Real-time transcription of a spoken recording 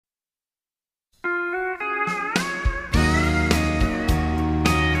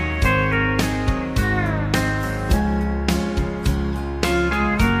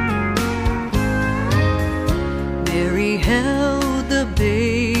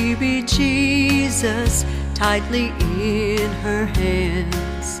baby Jesus tightly in her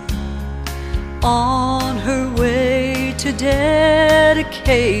hands, on her way to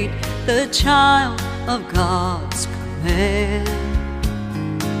dedicate the child of God's command.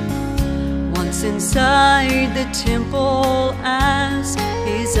 Once inside the temple, as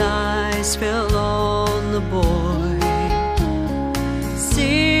his eyes fell on the boy,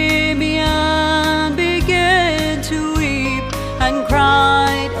 Simeon began to weep and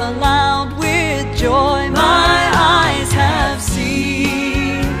cried aloud with joy, "My eyes have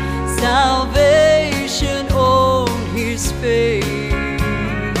seen salvation on his face.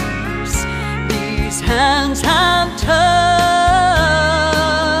 These hands have touched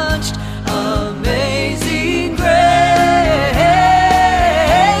amazing grace.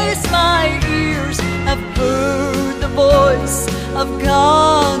 My ears have heard the voice of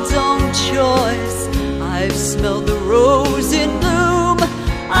God's own choice. I've smelled the rose in bloom.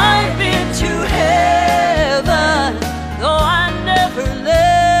 I've been to heaven, though I never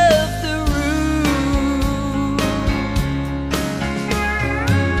left the room."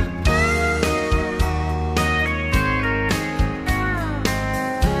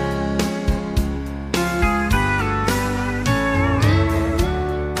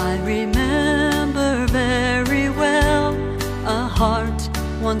 I remember very well a heart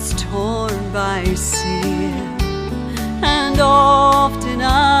once torn by sin, and often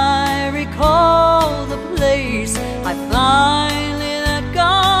I recall the place I finally let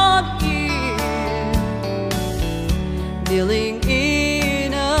God in, kneeling in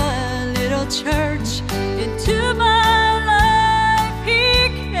a little church. Into my life He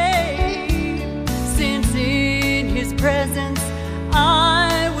came, since in His presence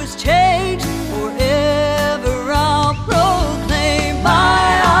I was changed. Forever I'll proclaim, my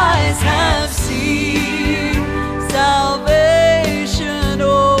eyes have seen salvation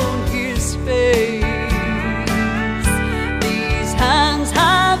on his face. These hands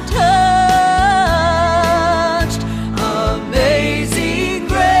have touched amazing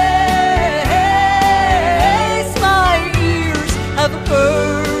grace. My ears have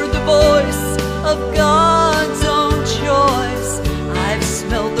heard the voice of God.